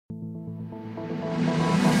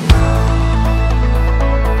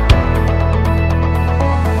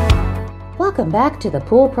Welcome back to the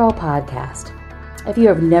Pool Pro Podcast. If you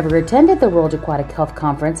have never attended the World Aquatic Health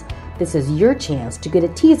Conference, this is your chance to get a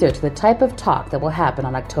teaser to the type of talk that will happen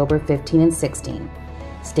on October 15 and 16.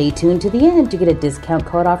 Stay tuned to the end to get a discount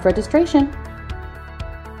code off registration.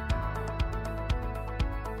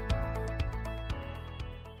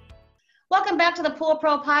 Welcome back to the Pool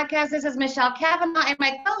Pro Podcast. This is Michelle Cavanaugh, and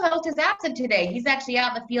my co-host is absent today. He's actually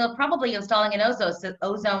out in the field, probably installing an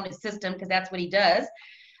ozone system, because that's what he does.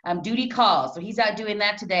 Duty calls. So he's out doing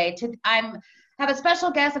that today. I have a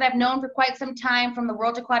special guest that I've known for quite some time from the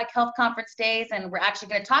World Aquatic Health Conference days, and we're actually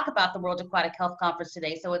going to talk about the World Aquatic Health Conference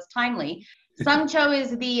today, so it's timely. Sung Cho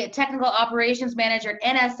is the Technical Operations Manager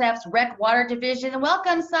at NSF's Rec Water Division.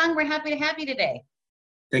 Welcome, Sung. We're happy to have you today.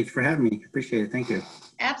 Thank you for having me. Appreciate it. Thank you.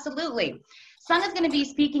 Absolutely. Sung is going to be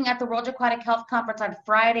speaking at the World Aquatic Health Conference on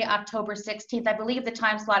Friday, October 16th. I believe the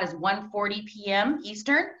time slot is 1:40 p.m.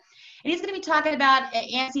 Eastern. And he's going to be talking about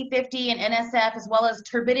ANSI 50 and NSF, as well as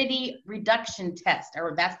turbidity reduction test,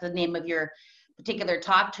 or that's the name of your particular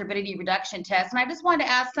talk, turbidity reduction test. And I just wanted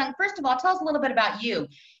to ask, Sung, first of all, tell us a little bit about you.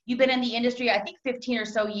 You've been in the industry, I think, 15 or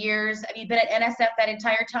so years. Have you been at NSF that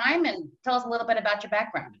entire time? And tell us a little bit about your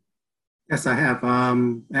background. Yes, I have.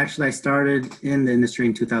 Actually, I started in the industry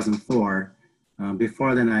in 2004.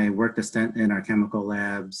 Before then, I worked a stint in our chemical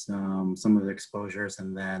labs, some of the exposures,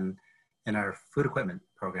 and then in our food equipment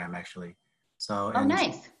program, actually. So in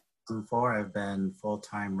nice. 2004, I've been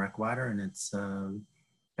full-time rec water, and it's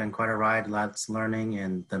been quite a ride, lots of learning,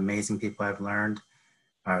 and the amazing people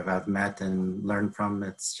I've met and learned from.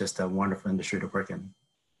 It's just a wonderful industry to work in.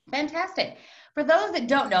 Fantastic. For those that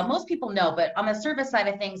don't know, most people know, but on the service side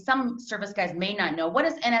of things, some service guys may not know. What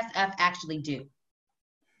does NSF actually do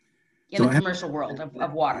in the commercial world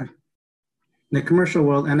of water? In the commercial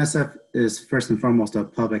world, NSF is first and foremost a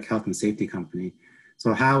public health and safety company.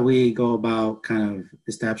 So how we go about kind of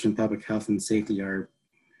establishing public health and safety or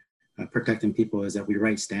protecting people is that we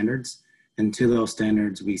write standards, and to those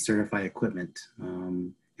standards we certify equipment.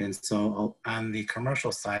 And so on the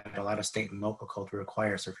commercial side, a lot of state and local codes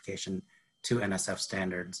require certification to NSF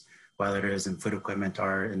standards, whether it is in food equipment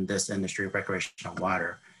or in this industry, recreational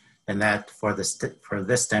water. And that for this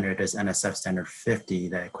standard is NSF standard 50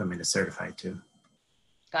 that equipment is certified to.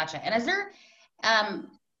 Gotcha. And is there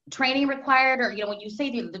training required, or when you say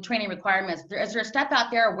the training requirements, is there a step out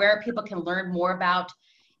there where people can learn more about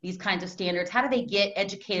these kinds of standards? How do they get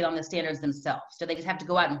educated on the standards themselves? Do they just have to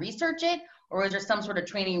go out and research it, or is there some sort of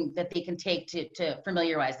training that they can take to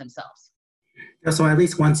familiarize themselves? Yeah, so at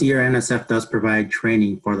least once a year, NSF does provide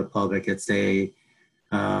training for the public. It's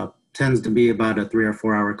tends to be about a 3 or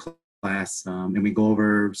 4 hour class, and we go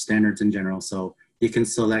over standards in general. So you can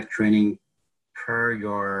select training per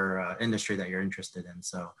your industry that you're interested in.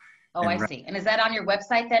 So. I see. And is that on your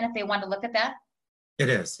website then, if they want to look at that? It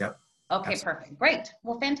is. Yep. Okay, absolutely. Perfect. Great.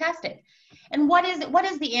 Well, fantastic. And what is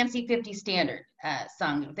the ANSI 50 standard,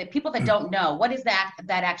 Sung? The people that don't know, what is that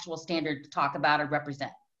actual standard talk about or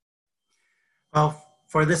represent? Well,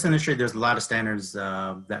 for this industry, there's a lot of standards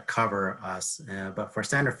that cover us, but for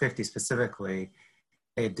standard 50 specifically,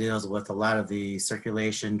 it deals with a lot of the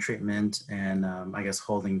circulation, treatment, and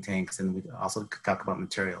holding tanks, and we also talk about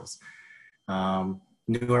materials.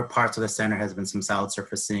 Newer parts of the standard has been some solid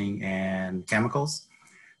surfacing and chemicals.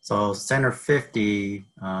 So standard 50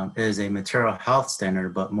 is a material health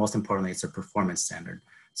standard, but most importantly, it's a performance standard.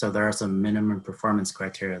 So there are some minimum performance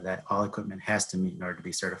criteria that all equipment has to meet in order to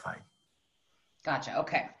be certified. Gotcha.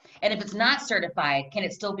 Okay. And if it's not certified, can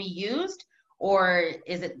it still be used, or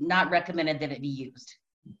is it not recommended that it be used?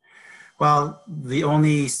 Well, the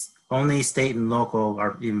only state and local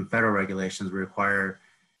or even federal regulations require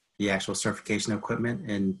the actual certification equipment,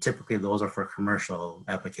 and typically those are for commercial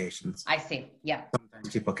applications. I see. Yeah. Sometimes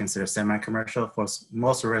people consider semi-commercial. For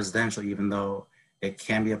most residential, even though it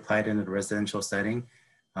can be applied in a residential setting,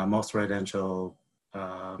 most residential,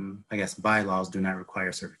 bylaws do not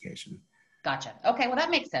require certification. Gotcha. Okay, well, that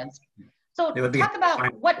makes sense. So talk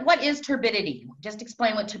about what is turbidity? Just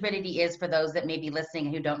explain what turbidity is for those that may be listening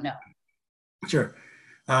and who don't know. Sure.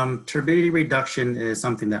 Turbidity reduction is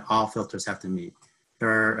something that all filters have to meet. There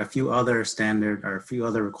are a few other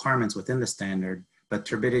requirements within the standard, but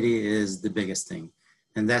turbidity is the biggest thing.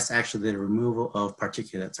 And that's actually the removal of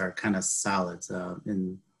particulates, or kind of solids,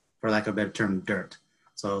 for lack of a better term, dirt.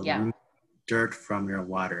 So dirt from your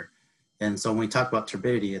water. And so when we talk about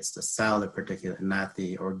turbidity, it's the solid particulate, not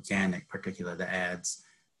the organic particulate that adds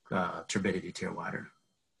turbidity to your water.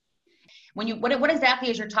 What exactly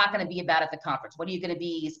is your talk going to be about at the conference? What are you going to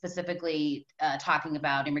be specifically talking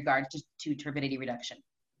about in regards to turbidity reduction?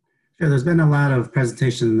 Yeah, there's been a lot of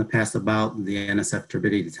presentations in the past about the NSF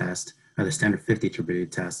turbidity test, or the standard 50 turbidity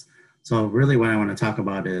test. So really what I want to talk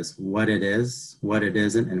about is what it is, what it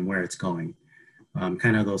isn't, and where it's going.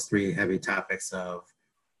 Kind of those three heavy topics of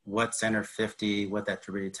what standard 50, what that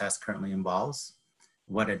turbidity test currently involves,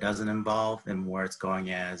 what it doesn't involve, and where it's going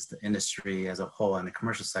as the industry as a whole on the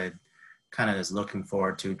commercial side kind of is looking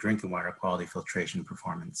forward to drinking water quality filtration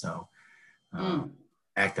performance. So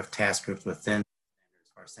active task groups within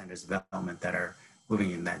our standards development that are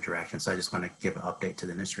moving in that direction. So I just want to give an update to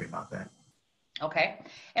the industry about that. Okay.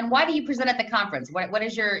 And why do you present at the conference? What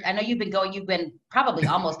is your, I know you've been probably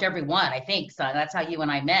almost every one, I think, so that's how you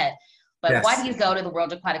and I met. But yes. Why do you go to the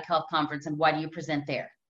World Aquatic Health Conference, and why do you present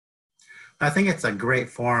there? I think it's a great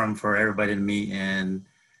forum for everybody to meet and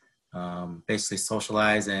basically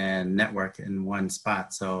socialize and network in one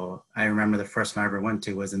spot. So I remember the first one I ever went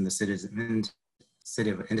to was in the city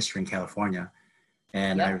of Industry in California.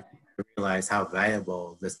 And yep. I realized how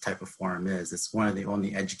valuable this type of forum is. It's one of the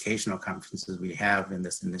only educational conferences we have in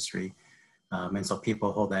this industry. And so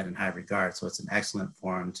people hold that in high regard. So it's an excellent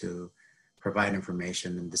forum to provide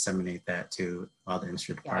information and disseminate that to all the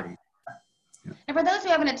interested parties. Yeah. And for those who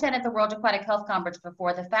haven't attended the World Aquatic Health Conference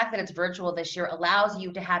before, the fact that it's virtual this year allows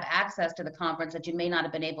you to have access to the conference that you may not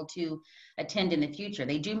have been able to attend in the future.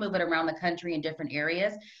 They do move it around the country in different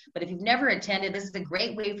areas, but if you've never attended, this is a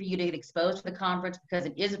great way for you to get exposed to the conference because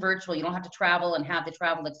it is virtual. You don't have to travel and have the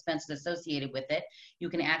travel expenses associated with it.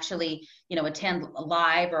 You can actually, attend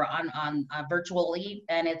live or on virtually,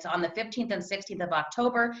 and it's on the 15th and 16th of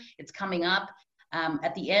October. It's coming up.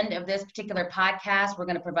 At the end of this particular podcast, we're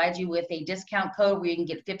going to provide you with a discount code where you can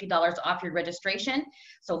get $50 off your registration.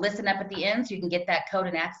 So listen up at the end so you can get that code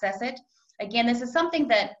and access it. Again, this is something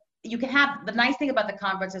that you can have. The nice thing about the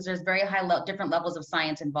conference is there's very different levels of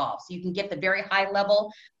science involved. So you can get the very high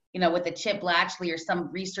level, with the Chip Blatchley or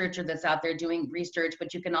some researcher that's out there doing research,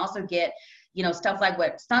 but you can also get, stuff like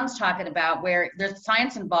what Sung's talking about where there's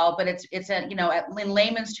science involved, but it's in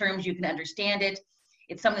layman's terms, you can understand it.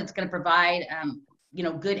 It's something that's going to provide,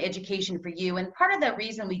 good education for you. And part of the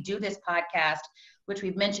reason we do this podcast, which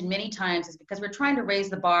we've mentioned many times, is because we're trying to raise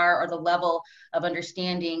the bar or the level of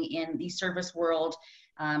understanding in the service world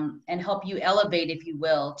and help you elevate, if you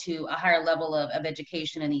will, to a higher level of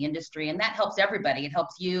education in the industry. And that helps everybody. It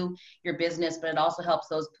helps you, your business, but it also helps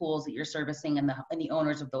those pools that you're servicing and the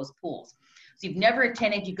owners of those pools. So if you've never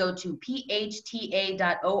attended, you go to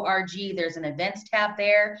phta.org. There's an events tab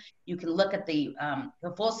there. You can look at the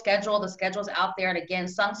full schedule. The schedule's out there. And again,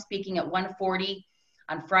 Sung speaking at 1:40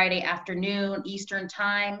 on Friday afternoon, Eastern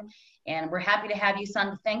time. And we're happy to have you,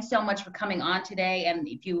 Sung. Thanks so much for coming on today. And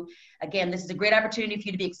this is a great opportunity for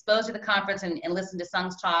you to be exposed to the conference and listen to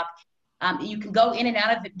Sung's talk. You can go in and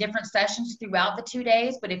out of different sessions throughout the 2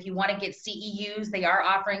 days, but if you want to get CEUs, they are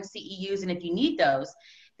offering CEUs. And if you need those,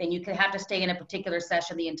 then you could have to stay in a particular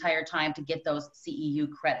session the entire time to get those CEU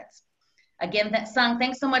credits. Again, Sung,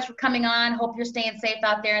 thanks so much for coming on. Hope you're staying safe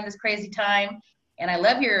out there in this crazy time. And I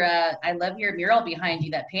love your mural behind you,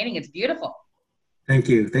 that painting. It's beautiful. Thank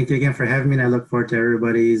you. Thank you again for having me. And I look forward to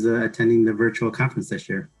everybody's attending the virtual conference this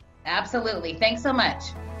year. Absolutely. Thanks so much.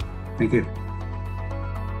 Thank you.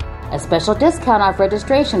 A special discount off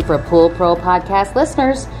registration for Pool Pro podcast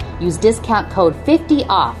listeners. Use discount code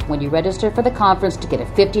 50OFF when you register for the conference to get a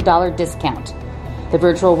 $50 discount. The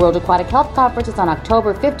Virtual World Aquatic Health Conference is on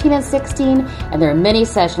October 15 and 16, and there are many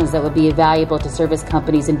sessions that would be valuable to service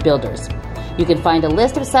companies and builders. You can find a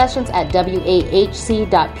list of sessions at wahc.phta.org.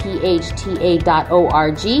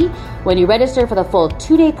 When you register for the full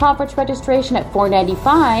 2-day conference registration at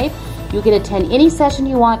 $495, you can attend any session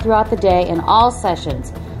you want throughout the day, and all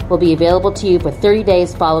sessions will be available to you for 30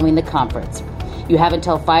 days following the conference. You have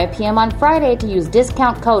until 5 p.m. on Friday to use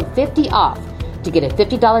discount code 50OFF to get a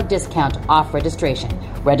 $50 discount off registration.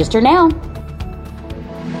 Register now.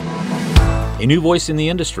 A new voice in the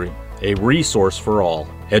industry, a resource for all,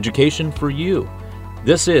 education for you.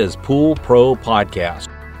 This is Pool Pro Podcast.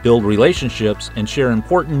 Build relationships and share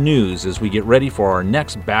important news as we get ready for our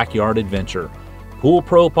next backyard adventure. Pool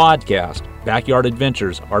Pro Podcast. Backyard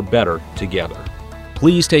adventures are better together.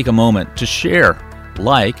 Please take a moment to share,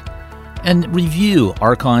 like, and review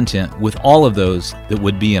our content with all of those that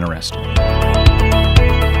would be interested.